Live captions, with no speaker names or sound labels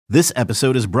This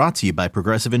episode is brought to you by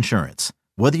Progressive Insurance.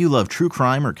 Whether you love true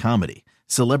crime or comedy,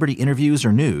 celebrity interviews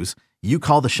or news, you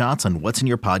call the shots on what's in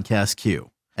your podcast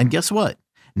queue. And guess what?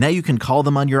 Now you can call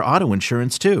them on your auto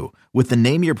insurance too with the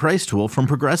Name Your Price tool from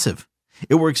Progressive.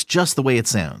 It works just the way it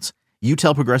sounds. You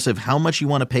tell Progressive how much you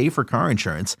want to pay for car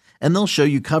insurance, and they'll show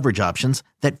you coverage options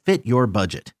that fit your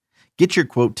budget. Get your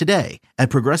quote today at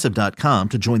Progressive.com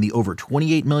to join the over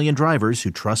 28 million drivers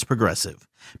who trust Progressive.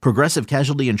 Progressive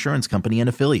Casualty Insurance Company and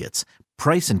Affiliates.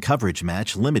 Price and coverage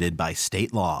match limited by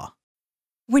state law.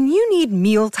 When you need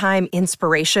mealtime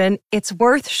inspiration, it's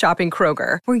worth shopping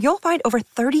Kroger, where you'll find over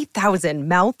 30,000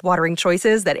 mouth-watering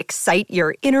choices that excite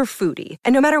your inner foodie.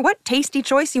 And no matter what tasty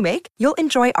choice you make, you'll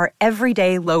enjoy our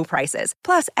everyday low prices,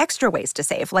 plus extra ways to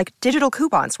save, like digital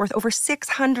coupons worth over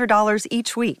 $600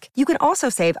 each week. You can also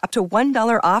save up to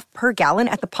 $1 off per gallon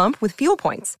at the pump with fuel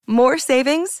points. More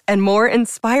savings and more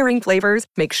inspiring flavors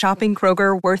make shopping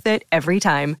Kroger worth it every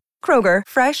time. Kroger,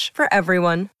 fresh for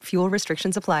everyone. Fuel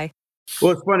restrictions apply.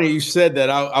 Well, it's funny you said that.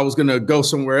 I was going to go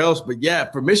somewhere else, but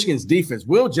yeah, for Michigan's defense,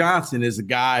 Will Johnson is a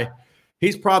guy.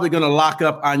 He's probably going to lock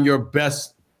up on your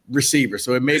best receiver.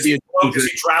 So it may be does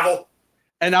he travel?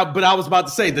 But I was about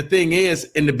to say, the thing is,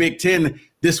 in the Big Ten,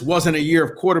 this wasn't a year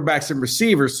of quarterbacks and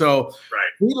receivers. So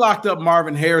he locked up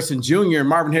Marvin Harrison Jr., and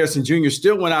Marvin Harrison Jr.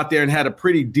 still went out there and had a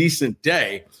pretty decent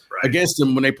day against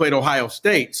them when they played Ohio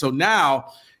State. So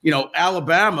now,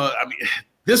 Alabama, I mean,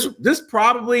 this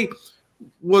probably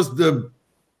was the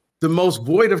most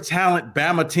void of talent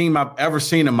Bama team I've ever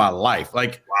seen in my life.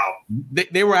 Like, wow,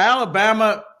 they were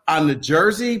Alabama on the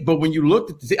jersey, but when you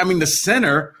looked at the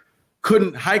center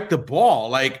couldn't hike the ball.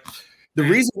 Like, the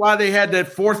reason why they had that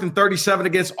 4th and 37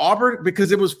 against Auburn,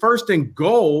 because it was 1st and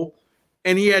goal,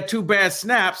 and he had 2 bad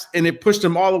snaps, and it pushed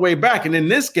him all the way back. And in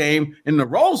this game, in the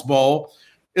Rose Bowl,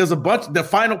 it was the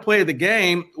final play of the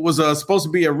game was supposed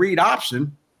to be a read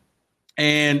option.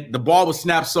 And the ball was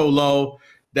snapped so low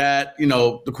that,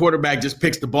 the quarterback just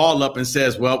picks the ball up and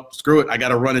says, well, screw it. I got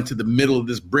to run into the middle of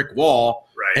this brick wall.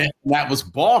 Right. And that was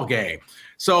ball game.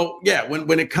 So, yeah,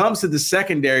 when it comes to the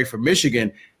secondary for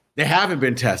Michigan, they haven't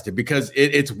been tested because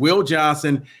it's Will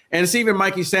Johnson and it's even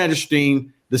Mikey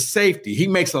Sanderstein, the safety. He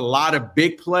makes a lot of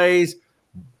big plays.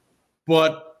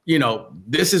 But,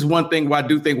 this is one thing where I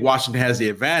do think Washington has the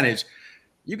advantage.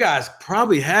 You guys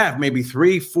probably have maybe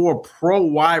 3-4 pro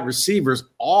wide receivers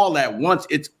all at once.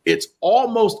 It's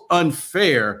almost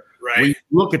unfair when you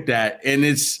look at that. And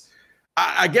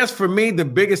I guess for me, the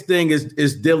biggest thing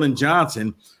is Dillon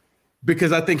Johnson,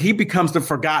 because I think he becomes the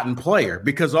forgotten player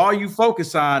because all you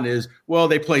focus on is, well,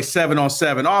 they play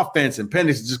 7-on-7 offense and Penix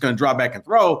is just going to drop back and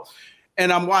throw.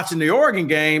 And I'm watching the Oregon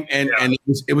game and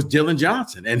it was Dillon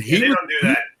Johnson. And they don't do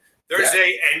that. There's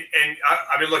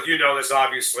look, this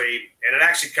obviously, and it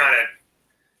actually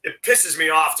it pisses me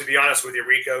off, to be honest with you,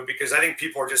 Rico, because I think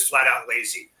people are just flat out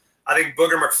lazy. I think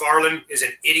Booger McFarland is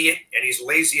an idiot and he's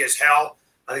lazy as hell.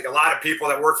 I think a lot of people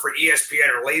that work for ESPN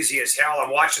are lazy as hell.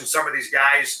 I'm watching some of these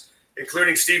guys,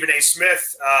 including Stephen A.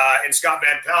 Smith and Scott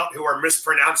Van Pelt, who are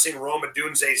mispronouncing Rome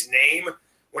Odunze's name.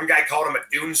 One guy called him a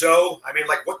Dunzo. I mean,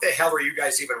 what the hell are you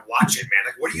guys even watching,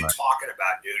 man? What are you talking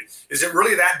about, dude? Is it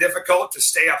really that difficult to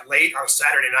stay up late on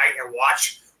Saturday night and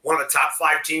watch one of the top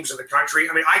 5 teams in the country?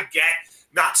 I mean, I get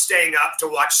not staying up to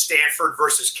watch Stanford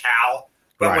versus Cal,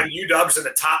 but when UW's in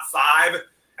the top 5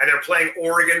 and they're playing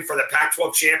Oregon for the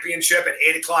Pac-12 championship at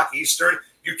 8 o'clock Eastern,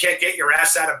 you can't get your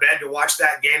ass out of bed to watch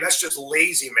that game. That's just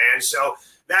lazy, man. So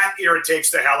that irritates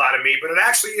the hell out of me. But it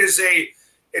actually is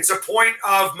it's a point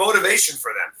of motivation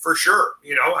for them, for sure.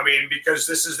 Because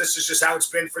this is just how it's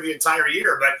been for the entire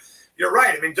year. But you're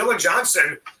right. I mean, Dillon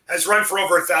Johnson has run for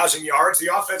over 1,000 yards. The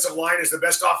offensive line is the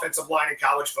best offensive line in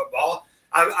college football.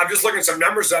 I'm just looking some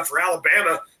numbers up for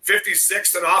Alabama: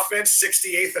 56th in offense,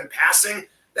 68th in passing.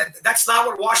 That's not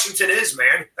what Washington is,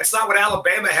 man. That's not what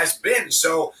Alabama has been.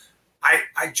 So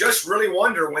I just really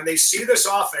wonder when they see this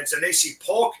offense and they see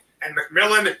Polk and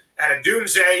McMillan and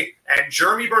Odunze and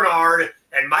Jeremy Bernard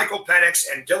and Michael Penix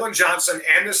and Dillon Johnson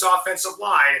and this offensive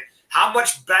line, how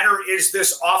much better is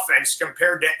this offense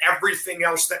compared to everything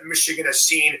else that Michigan has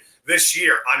seen this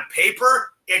year? On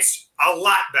paper, it's a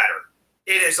lot better.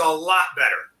 It is a lot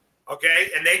better, okay?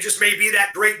 And they just may be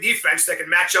that great defense that can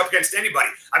match up against anybody.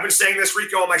 I've been saying this,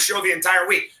 Rico, on my show the entire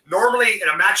week. Normally, in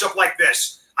a matchup like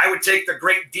this, I would take the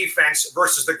great defense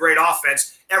versus the great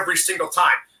offense every single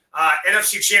time.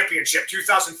 NFC Championship,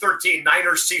 2013,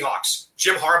 Niners, Seahawks,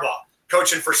 Jim Harbaugh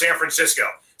coaching for San Francisco.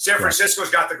 San Francisco's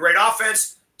got the great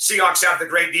offense. Seahawks have the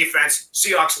great defense.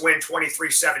 Seahawks win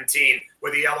 23-17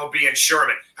 with the LOB and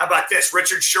Sherman. How about this?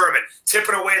 Richard Sherman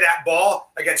tipping away that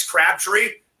ball against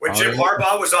Crabtree When Jim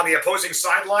Harbaugh was on the opposing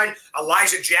sideline,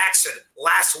 Elijah Jackson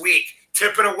last week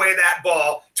tipping away that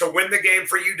ball to win the game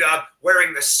for UW,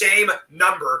 wearing the same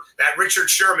number that Richard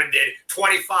Sherman did,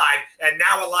 25, and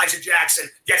now Elijah Jackson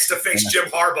gets to face Jim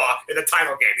Harbaugh in the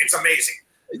title game. It's amazing.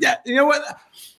 Yeah, you know what?